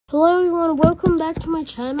Hello everyone, welcome back to my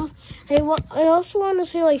channel. I also want to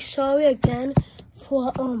say sorry again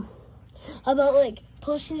for about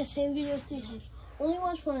posting the same videos 3 times. Only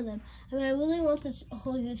watch one of them. I mean, I really want this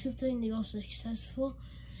whole YouTube thing to go successful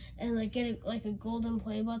and get a golden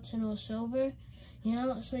play button or silver, you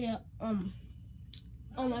know. So yeah, I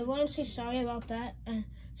want to say sorry about that. And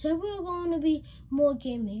so we're going to be more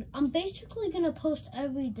gaming. I'm basically gonna post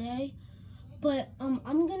every day, but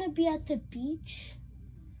I'm gonna be at the beach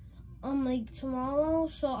tomorrow,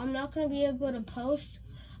 so I'm not gonna be able to post.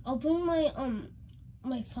 I'll bring my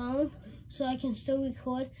my phone so I can still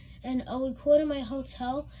record, and I'll record in my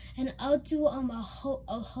hotel, and I'll do a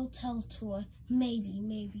hotel tour,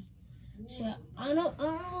 maybe. So yeah, I don't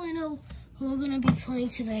really know who we're gonna be playing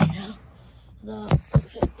today though.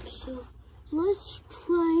 Okay, so let's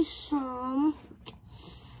play some.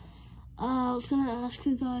 I was gonna ask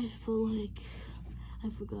you guys, but I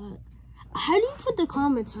forgot. How do you put the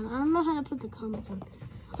comments on? I don't know how to put the comments on.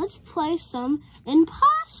 Let's play some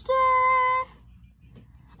imposter.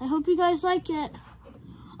 I hope you guys like it.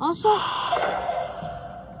 Also,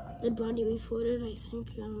 the body reported, I think.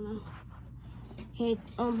 I don't know. Okay,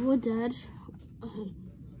 we're dead. Okay.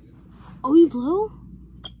 Are we blue?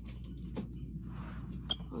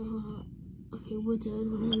 Okay, we're dead.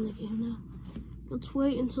 We're in the game now. Let's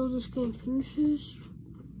wait until this game finishes.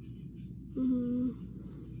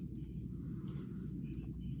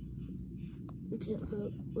 Okay,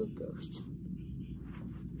 we're ghost.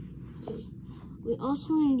 Okay. We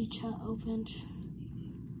also need chat opened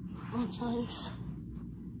all times.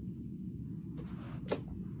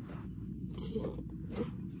 Okay.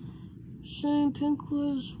 Same pink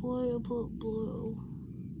was white about blue.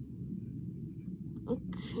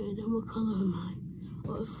 Okay, then what color am I?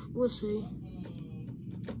 Well, we'll see.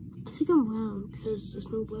 I think I'm brown because there's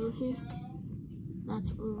no brown here.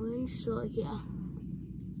 That's orange, so yeah.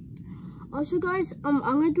 Also guys, I'm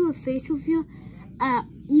gonna do a face reveal at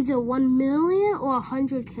either 1 million or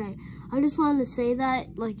 100K. I just wanted to say that,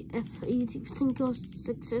 if YouTube thing goes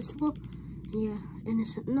successful. Yeah,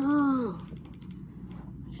 innocent. No.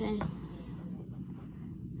 Okay,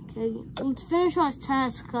 let's finish our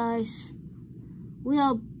task, guys. We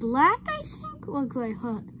are black, I think, or gray.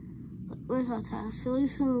 Where's our task? So at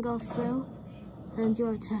least we can go through and do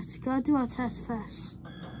our test. We gotta do our test fast.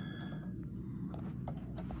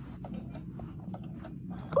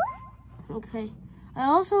 Okay, I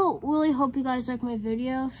also really hope you guys like my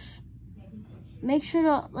videos. Make sure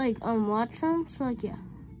to watch them. So yeah.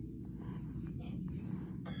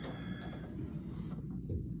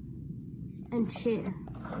 And share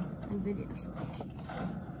my videos.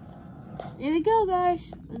 There we go, guys.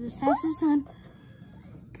 This test is done.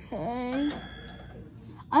 Okay.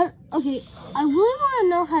 I really want to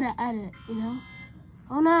know how to edit, you know?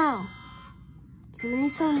 Oh no. Okay, we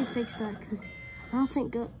need somebody to fix that, because I don't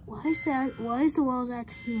think why is the walls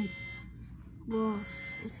actually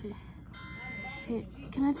walls? Okay. Okay,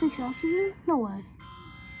 can I fix oxygen? No way.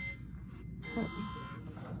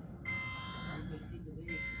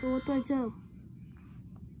 But what do I do?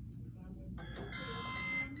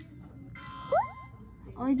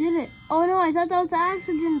 Oh, I did it. Oh no, I thought that was the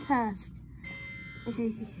oxygen task.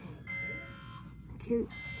 Okay.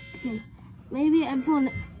 Maybe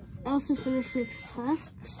everyone else has finished their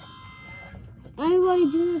tasks. Everybody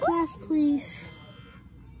do the task, please.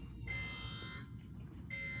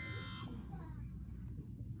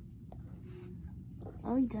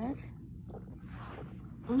 Are we dead?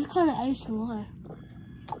 I'm just kind of icing water.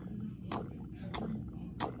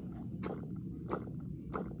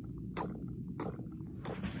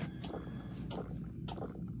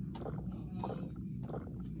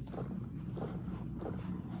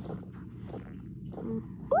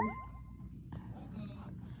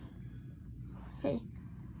 Okay.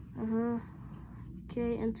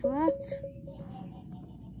 Okay, interact.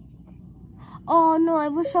 Oh no, I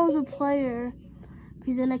wish I was a player,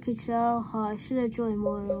 because then I could tell. I should have joined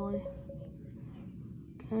more early.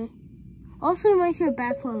 Okay. Also, you might hear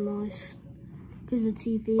background noise because of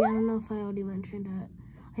TV. I don't know if I already mentioned that.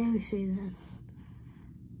 I always say that.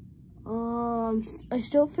 I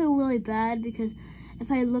still feel really bad because if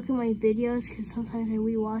I look at my videos, because sometimes I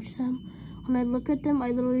rewatch them, when I look at them, I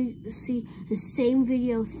literally see the same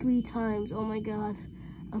video 3 times. Oh my god.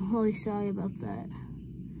 I'm really sorry about that.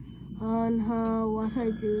 Oh no, why did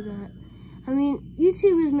I do that? I mean,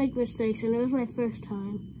 YouTubers make mistakes, and it was my first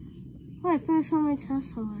time. Oh, I finished all my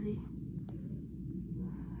tests already.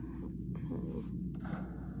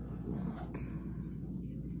 Okay.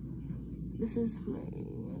 This is my...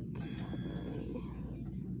 Okay.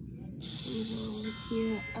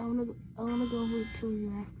 Here. I wanna go over to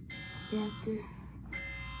reactor.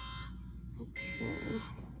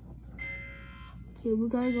 Okay, we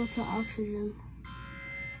gotta go to oxygen.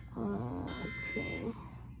 Okay.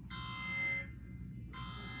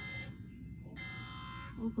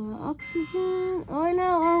 We'll go to oxygen. Oh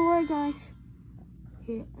no, wrong way, guys.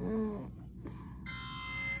 Okay,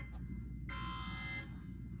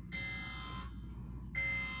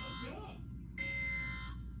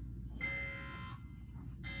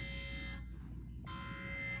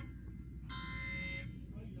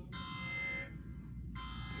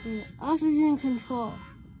 oxygen control.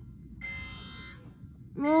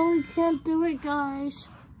 No, we can't do it, guys.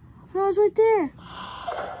 No, it's right there.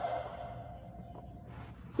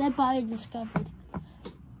 That body discovered.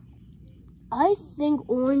 I think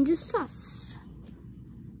orange is sus.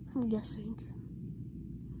 I'm guessing.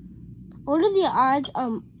 What are the odds?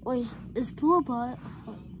 Wait, is blue a bot?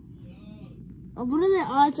 What are the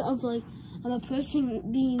odds of like a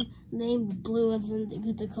person being named Blue and then they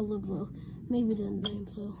get the color blue? Maybe the name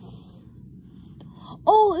Blue.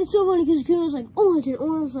 Oh, it's so funny because green was like orange and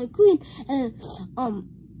orange was like green, and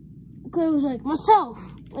Gray was like myself.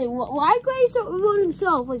 Wait, why Gray so wrote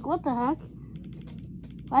himself? Like, what the heck?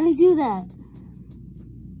 Why did he do that?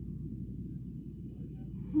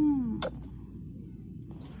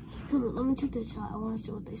 Let me check the chat. I want to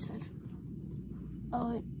see what they said.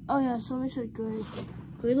 Oh yeah, somebody said Gray.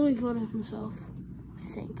 Gray literally voted himself, I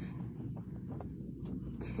think.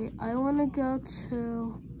 Okay, I wanna go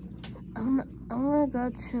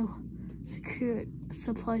to secure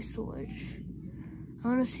supply storage. I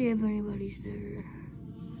wanna see if anybody's there.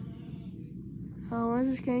 When's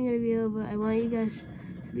this game gonna be over? I want you guys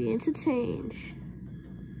to be entertained.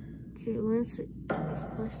 Okay, when's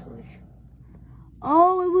supply storage?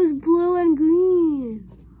 Oh, it was blue and green.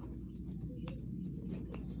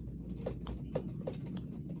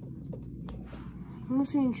 I'm gonna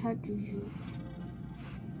see in chat GG.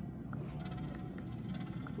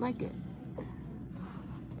 Like it.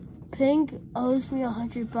 Pink owes me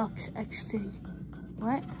 $100 XT.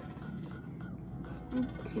 What?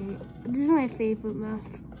 Okay, this is my favorite map.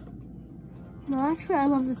 No, actually, I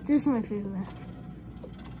love this. This is my favorite map.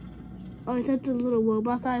 Oh, I thought the little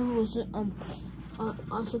robot guy was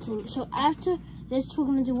also thing. So after this, we're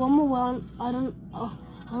gonna do one more round. I don't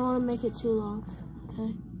want to make it too long.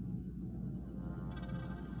 Okay.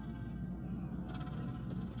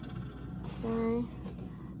 Okay.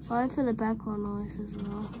 Sorry for the background noise as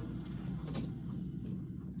well.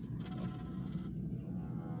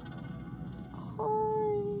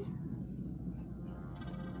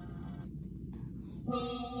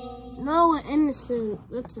 No, we're innocent.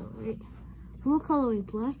 That's alright. What color are we?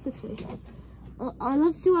 Black? Okay.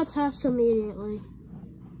 Let's do our test immediately.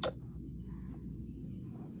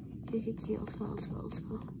 Okay, let's go.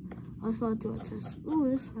 Let's go do our test. Ooh,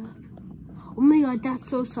 this map. Oh my god, that's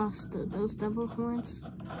so sus. Those devil horns.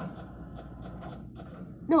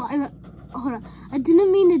 No, hold on. I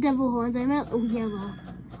didn't mean the devil horns. I meant yellow.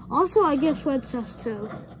 Also, I guess red's sus too.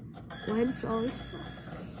 Red is always sus.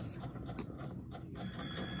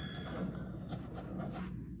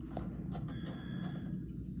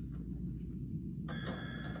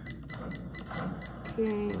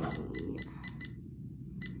 Okay.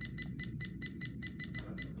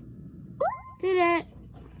 Did it?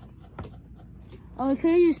 Oh, I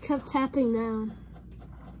could have just kept tapping down.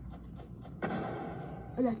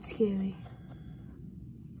 Oh, that's scary.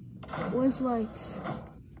 Where's lights?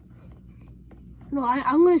 No,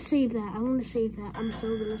 I'm gonna save that. I'm gonna save that. I'm so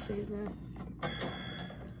gonna save that.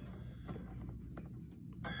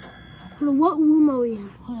 Hold on, what room are we in?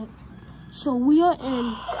 Hold up. So we are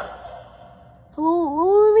in. Oh, what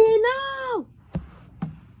are we in now?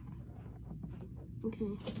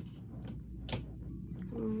 Okay.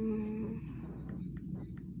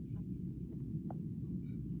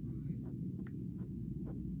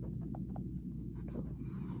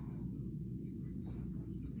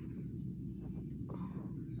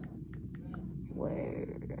 Where?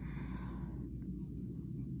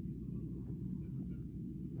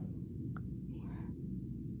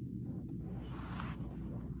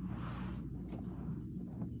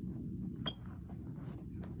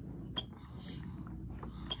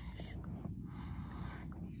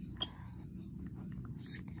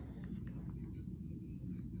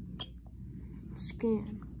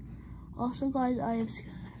 Scan. Also, guys, I have scan.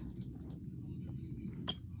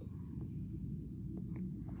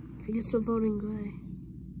 I guess we're voting Gray.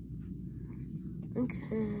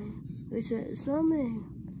 Okay. They said it's not me.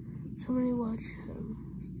 Somebody watch him.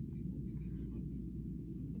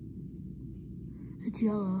 It's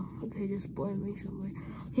yellow. Okay, just blaming somebody.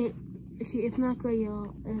 Okay, if not Gray,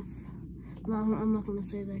 yellow. If no, I'm not gonna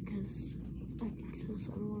say that because I can say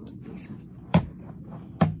something.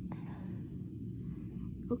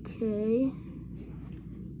 Okay.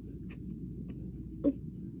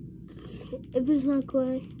 If it's not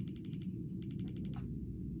gray.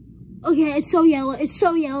 Okay, it's so yellow. It's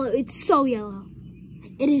so yellow. It's so yellow.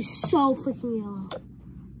 It is so freaking yellow.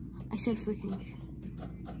 I said freaking.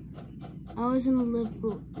 I was in the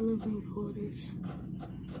living quarters.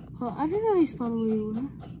 Oh, I didn't know you spawned where you were.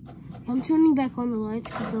 I'm turning back on the lights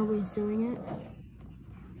because nobody's doing it.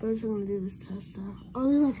 First, I'm gonna do this test though. Oh,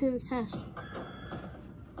 this is my favorite test.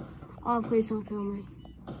 Oh, please don't kill me.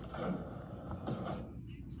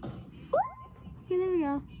 Okay, there we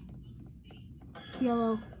go.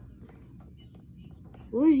 Yellow.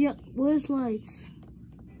 Where's lights?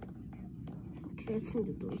 Okay, I think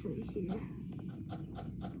the door's right here.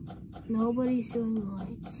 Nobody's doing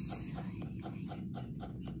lights.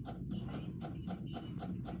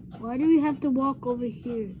 Why do we have to walk over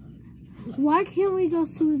here? Why can't we go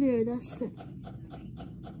through there? That's the...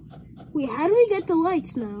 Wait, how do we get the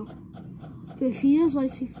lights now? If he has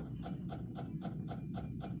lights,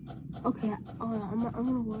 okay, I'm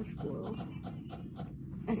gonna watch blue.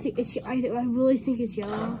 I think it's. I really think it's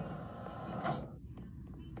yellow.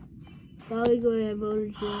 Sorry, go ahead. I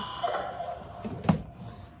voted you.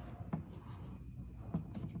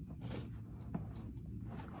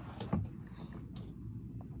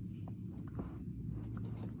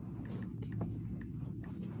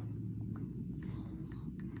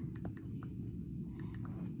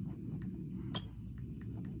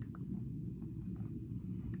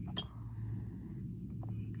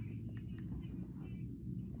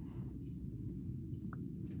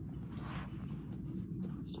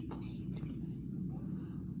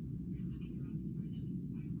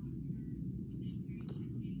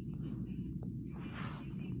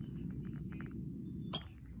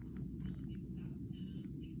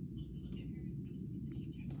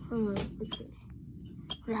 Okay.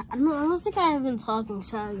 I don't think I have been talking.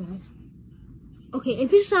 Sorry, guys. Okay,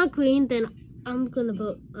 if it's not green, then I'm gonna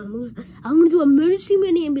vote. I'm gonna do emergency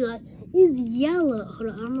mini and be like, it's yellow. Hold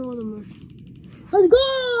on, I don't know what emergency. Let's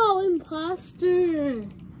go, imposter.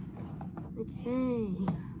 Okay.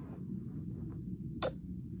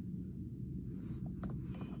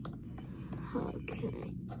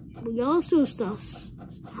 Okay. Well, yellow's so sus.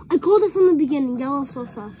 I called it from the beginning. Yellow's so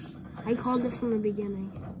sus. I called it from the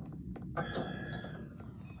beginning.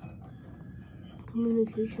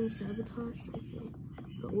 Communication sabotage. Okay,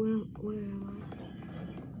 but where am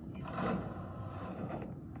I?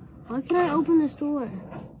 Why can't I open this door?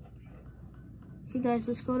 Okay, guys,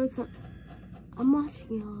 let's go to. I'm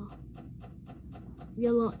watching yellow.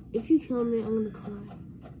 Yellow, if you kill me, I'm gonna cry.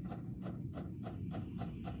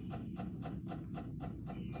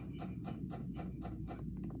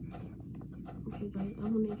 Okay, guys,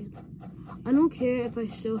 I'm gonna get. I don't care if I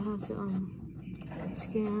still have to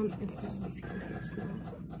scan if this is the case now.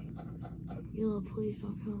 Yellow, please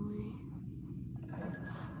don't kill me.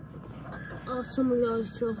 Oh, some of y'all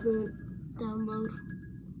just killed me. Download.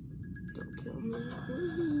 Don't kill me,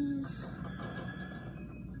 please.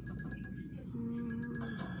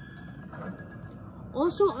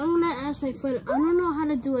 Also, I'm gonna ask my friend. I don't know how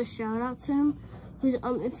to do a shout out to him, because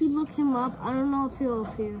if you look him up, I don't know if he'll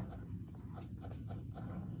appear.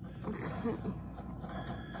 Okay.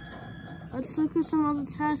 Let's look at some other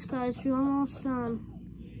tests, guys. We're almost done.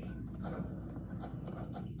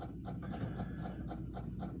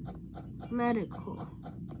 Medical.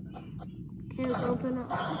 Okay, let's open it.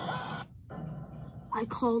 I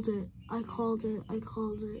called it. I called it. I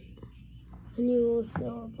called it. I knew it was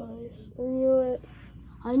yellow, guys. I knew it.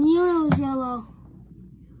 I knew it was yellow.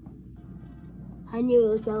 I knew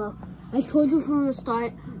it was yellow. I told you from the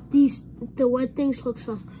start, the wet things look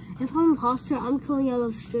sus. If I'm imposter, I'm killing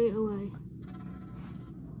yellow straight away.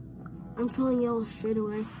 I'm killing yellow straight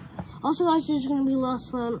away. Also, guys, this is gonna be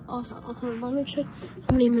last round. Also, okay, let me check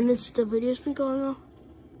how many minutes the video's been going on.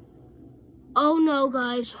 Oh no,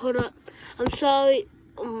 guys, hold up. I'm sorry.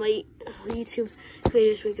 My YouTube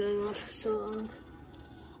video's been going on for so long.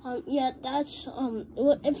 Yeah, that's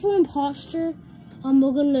if we're imposter,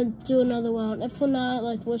 we're gonna do another round. If we're not,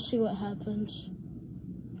 like, we'll see what happens.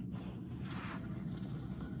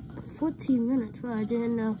 14 minutes. Well, I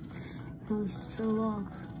didn't know it was so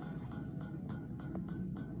long.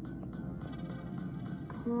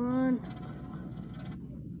 Come on.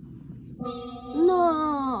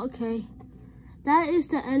 No, okay. That is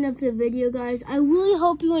the end of the video, guys. I really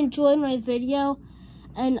hope you enjoyed my video,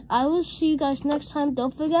 and I will see you guys next time.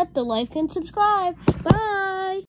 Don't forget to like and subscribe. Bye.